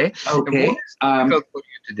 75. Okay. okay. What is difficult for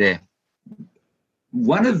you today?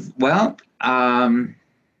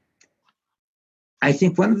 I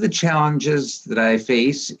think one of the challenges that I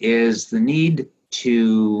face is the need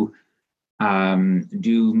to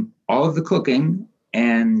do all of the cooking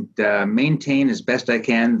and maintain as best I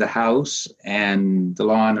can the house and the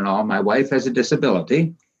lawn and all. My wife has a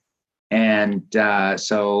disability. And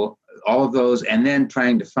so all of those, and then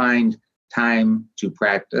trying to find time to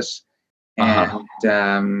practice and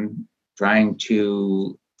trying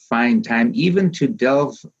to find time even to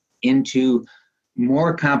delve into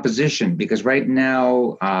more composition, because right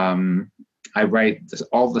now I write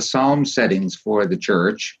all the psalm settings for the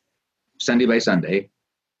church Sunday by Sunday,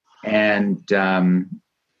 and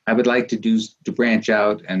I would like to branch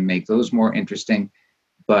out and make those more interesting,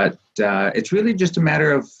 but it's really just a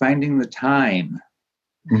matter of finding the time.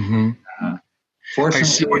 Mm-hmm. Fortunately, I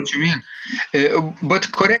see what you mean,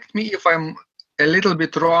 but correct me if I'm a little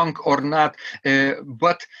bit wrong or not,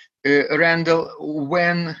 but Randall,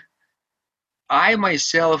 when I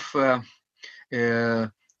myself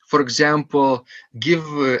for example, give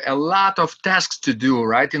a lot of tasks to do,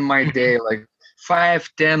 right, in my day, like 5,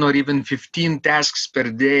 10, or even 15 tasks per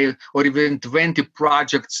day, or even 20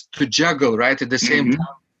 projects to juggle, right, at the same time.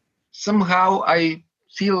 Somehow I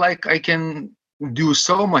feel like I can do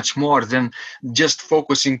so much more than just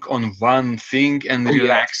focusing on one thing and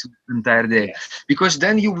relaxing the entire day. Because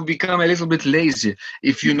then you will become a little bit lazy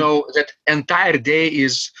if you know that entire day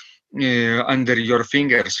is under your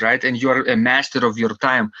fingers, right? And you're a master of your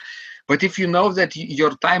time. But if you know that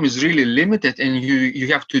your time is really limited and you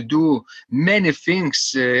have to do many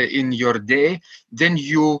things in your day, then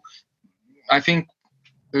you, I think,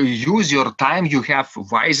 use your time you have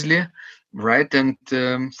wisely, right? And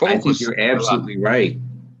focus. I think you're absolutely right.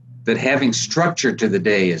 That having structure to the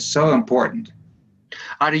day is so important.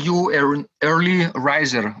 Are you an early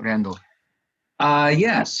riser, Randall?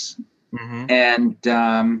 Yes. Mm-hmm.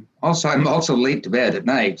 And also, I'm also late to bed at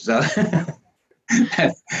night. So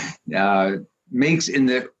makes in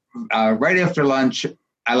the right after lunch,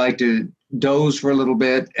 I like to doze for a little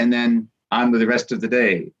bit and then on with the rest of the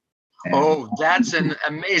day. And Oh, that's an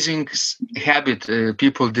amazing habit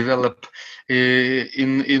people develop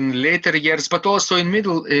in later years, but also in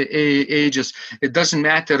middle ages. It doesn't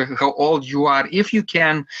matter how old you are. If you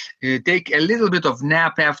can take a little bit of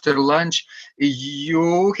nap after lunch,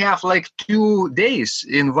 you have like 2 days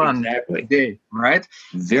in one exactly, day, right?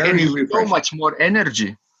 And very so refreshing. much more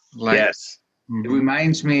energy. Like, Yes. It mhm.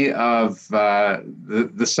 reminds me of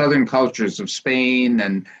the southern cultures of Spain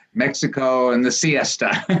and Mexico and the siesta.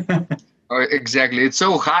 Exactly. It's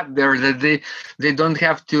so hot there that they don't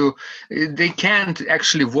have to, they can't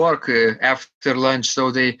actually work after lunch,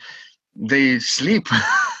 so they sleep.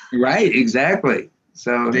 Right, exactly.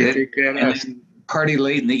 So They take a and rest. then party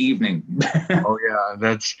late in the evening. Oh yeah,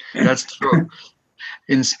 that's true.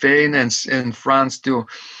 In Spain and in France too.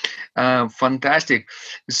 Fantastic.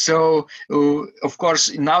 So, of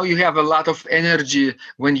course, now you have a lot of energy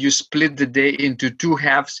when you split the day into two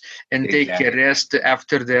halves and take a Exactly. rest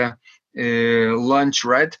after the lunch,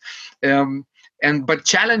 right? Um, and but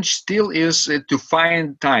challenge still is to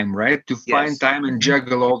find time, right? To find Yes. time and Mhm.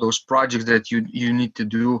 juggle all those projects that you need to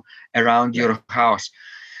do around Right. your house.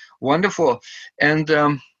 Wonderful. And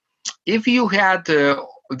if you had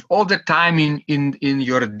all the time in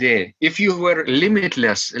your day, if you were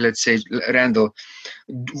limitless, let's say, Randall,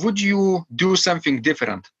 would you do something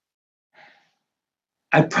different?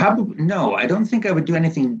 I probably no, I don't think I would do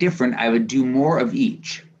anything different. I would do more of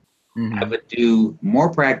each. I Hmm. would do more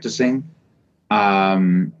practicing.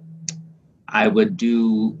 Um, I would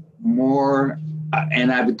do more,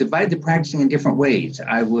 and I would divide the practicing in different ways.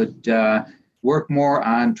 I would work more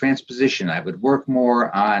on transposition. I would work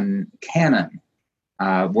more on canon,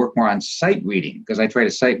 work more on sight reading, because I try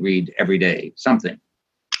to sight read every day, something.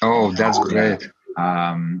 Oh, that's And, great.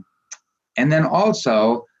 um, and then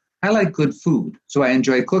also, I like good food, so I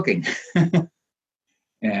enjoy cooking.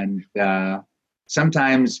 And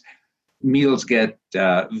sometimes meals get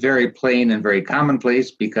very plain and very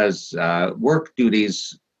commonplace because work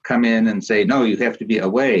duties come in and say, no, you have to be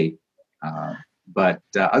away. Uh, but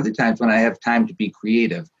other times when I have time to be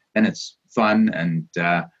creative, then it's fun and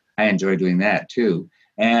I enjoy doing that too.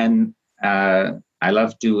 And I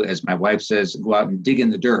love to, as my wife says, go out and dig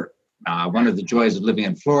in the dirt. One of the joys of living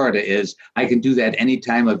in Florida is I can do that any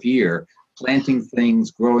time of year. Planting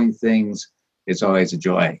things, growing things, it's always a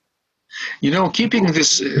joy. Keeping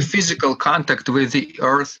this physical contact with the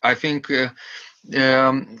earth, I think,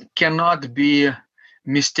 cannot be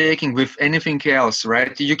mistaken with anything else,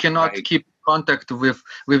 right? You cannot Right. keep contact with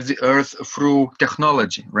the earth through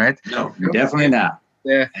technology, right? No, Earth definitely is not.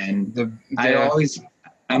 the And the I the always, the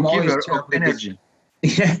I'm always giver of terribly, energy.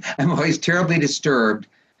 I'm always terribly disturbed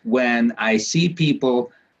when I see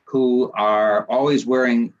people who are always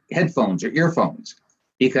wearing headphones or earphones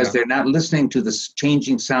because Yeah. they're not listening to the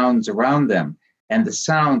changing sounds around them. And the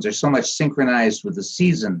sounds are so much synchronized with the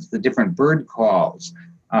seasons, the different bird calls,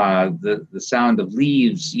 the sound of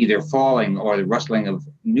leaves either falling or the rustling of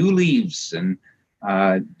new leaves. And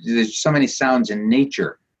there's so many sounds in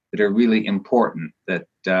nature that are really important that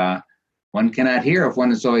one cannot hear if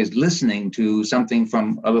one is always listening to something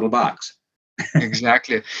from a little box.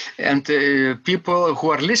 Exactly. And people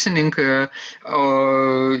who are listening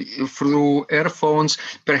through earphones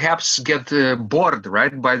perhaps get bored,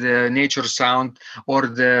 right, by the nature sound or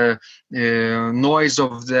the noise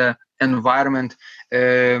of the environment.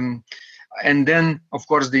 Um, and then, of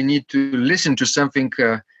course, they need to listen to something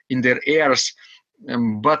in their ears.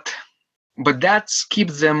 But that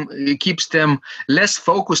keeps them less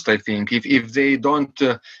focused, I think, if they don't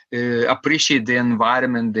appreciate the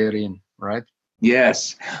environment they're in, right?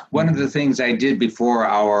 Yes. One of the Mhm. things I did before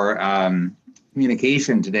our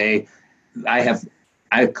communication today, I have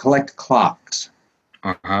I collect clocks.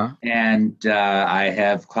 Uh-huh. And I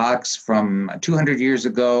have clocks from 200 years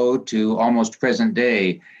ago to almost present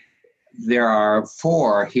day. There are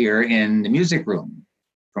four here in the music room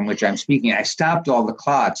from which I'm speaking. I stopped all the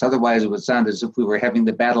clocks, otherwise, it would sound as if we were having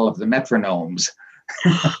the battle of the metronomes.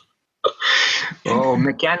 Oh,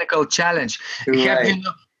 mechanical challenge. Have Right. you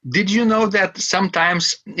know, did you know that sometimes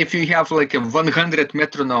if you have like a 100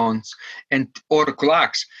 metronomes and or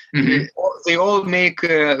clocks, Hmm. they all make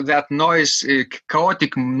that noise,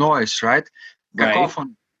 chaotic noise, right? Right.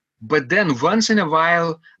 Cacophony. But then once in a while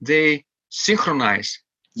they synchronize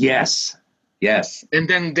Yes. Yes. and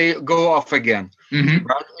then they go off again. Hmm.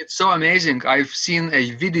 Right? It's so amazing. I've seen a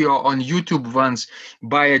video on YouTube once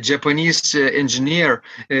by a Japanese engineer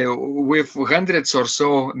with hundreds or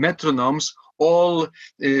so metronomes, all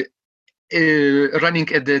running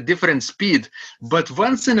at a different speed. But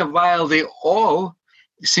once in a while, they all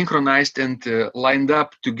synchronized and lined up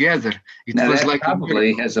together. It Now was that like a probably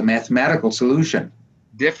miracle. has a mathematical solution.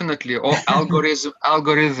 Definitely, or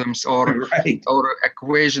algorithms Right. or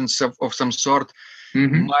equations of some sort.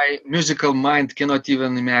 Hmm. My musical mind cannot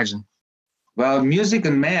even imagine. Well, music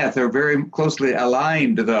and math are very closely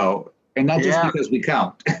aligned, though, and not just Yeah, because we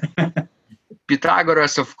count.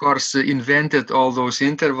 Pythagoras, of course, invented all those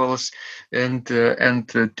intervals and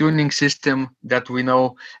tuning system that we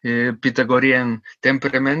know, Pythagorean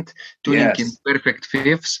temperament, tuning in Yes. perfect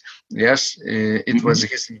fifths. Yes, it was Hmm.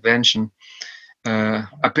 his invention,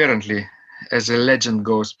 apparently, as a legend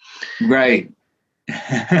goes. Right.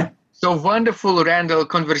 So wonderful, Randall,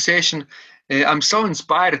 conversation. I'm so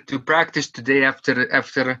inspired to practice today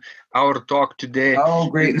after our talk today. Oh,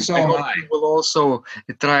 great. And so I am hope I. you will also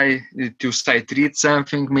try to sight read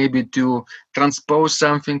something, maybe to transpose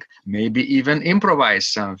something, maybe even improvise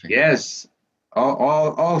something. Yes.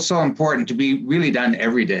 All so important to be really done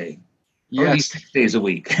every day, or at least Yes. 6 days a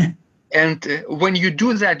week. And when you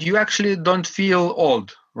do that, you actually don't feel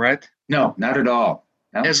old, right? No, not at all.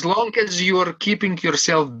 No, As long as you're keeping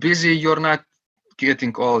yourself busy, you're not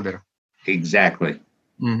getting older. exactly.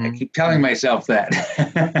 I Mhm. keep telling myself that.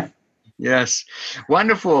 Yes,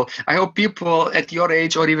 wonderful. I hope people at your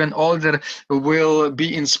age or even older will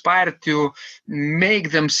be inspired to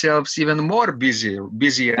make themselves even more busier,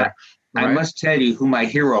 I right? must tell you who my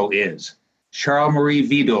hero is. Charles Marie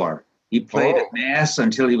Widor. He played Oh, at Mass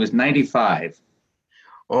until he was 95.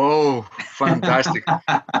 oh, fantastic.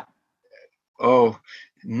 Oh,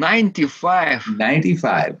 95.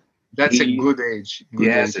 95. That's a He, good age, good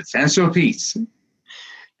yes, age. at Central Peace.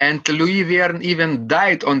 And Louis Vierne even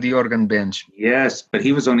died on the organ bench. Yes, but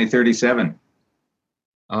he was only 37.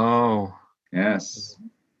 Oh, Yes.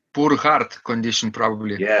 poor heart condition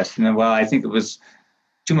probably. Yes. No, well, I think it was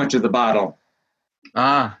too much of the bottle.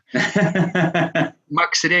 Ah,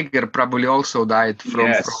 Max Reger probably also died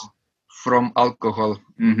Yes. from alcohol.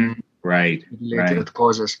 Hmm. Right. Right. Related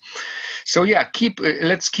causes. So yeah,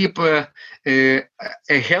 let's keep a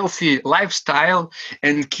healthy lifestyle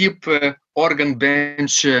and keep organ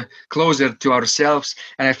bench closer to ourselves,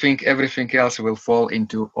 and I think everything else will fall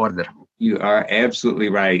into order. You are absolutely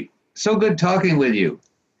right. So good talking with you.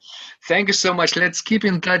 Thank you so much. Let's keep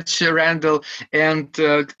in touch, Randall, and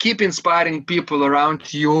keep inspiring people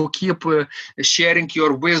around you. Keep sharing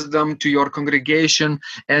your wisdom to your congregation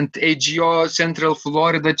and AGO Central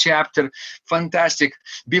Florida chapter. Fantastic.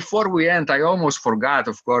 Before we end, I almost forgot,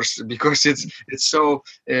 of course, because it's so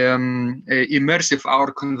immersive,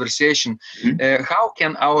 our conversation. Mhm. How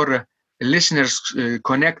can our listeners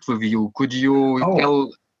connect with you? Could you Oh,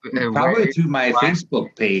 tell a probably way through my online?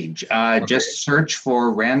 Facebook page. Okay. Just search for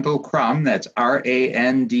Randall Crum. That's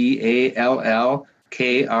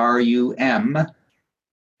RANDALLKRUM.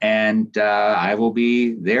 And I will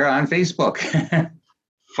be there on Facebook.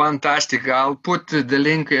 Fantastic. I'll put the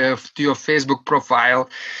link to your Facebook profile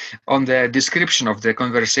on the description of the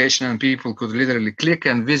conversation, and people could literally click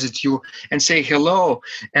and visit you and say hello.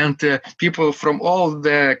 And people from all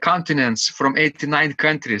the continents, from 89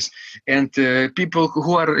 countries, and people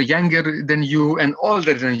who are younger than you and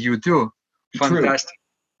older than you too. True. Fantastic.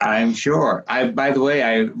 I'm sure. By the way,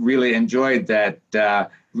 I really enjoyed that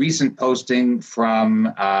recent posting from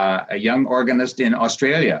a young organist in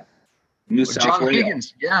Australia, New South John Wales.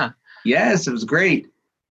 Higgins, yeah. Yes, it was great.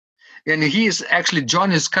 And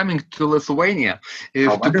John is coming to Lithuania How to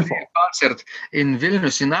play wonderful. a concert in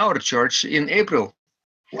Vilnius in our church in April.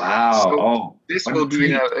 Wow. So Oh, this what a will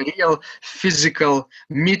be a treat. real physical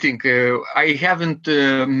meeting. I haven't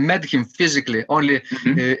met him physically, only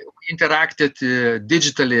Mhm. interacted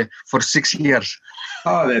digitally for 6 years.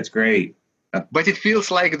 Oh, that's great. But it feels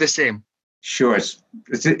like the same. Sure.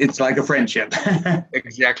 It's like a friendship.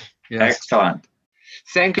 Exactly. Yes. Excellent.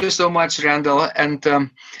 Thank you so much, Randall. And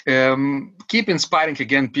keep inspiring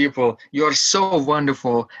again, people. You're so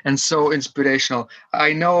wonderful and so inspirational.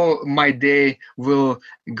 I know my day will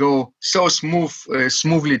go so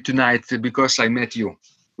smoothly tonight because I met you.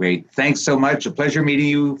 Great. Thanks so much. A pleasure meeting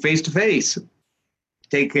you face to face.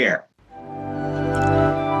 Take care.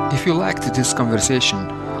 If you liked this conversation,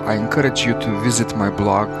 I encourage you to visit my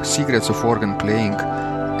blog, Secrets of Organ Playing,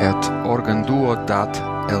 at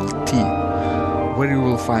organduo.lt, where you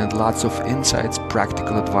will find lots of insights,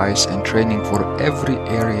 practical advice, and training for every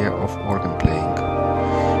area of organ playing.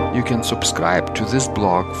 You can subscribe to this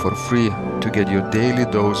blog for free to get your daily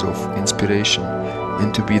dose of inspiration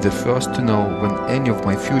and to be the first to know when any of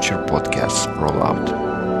my future podcasts roll out.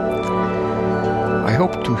 I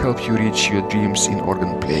hope to help you reach your dreams in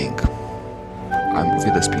organ playing. I'm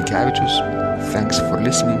Vidas Pinkevičius. Thanks for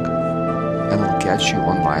listening, and I'll catch you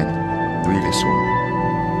online really soon.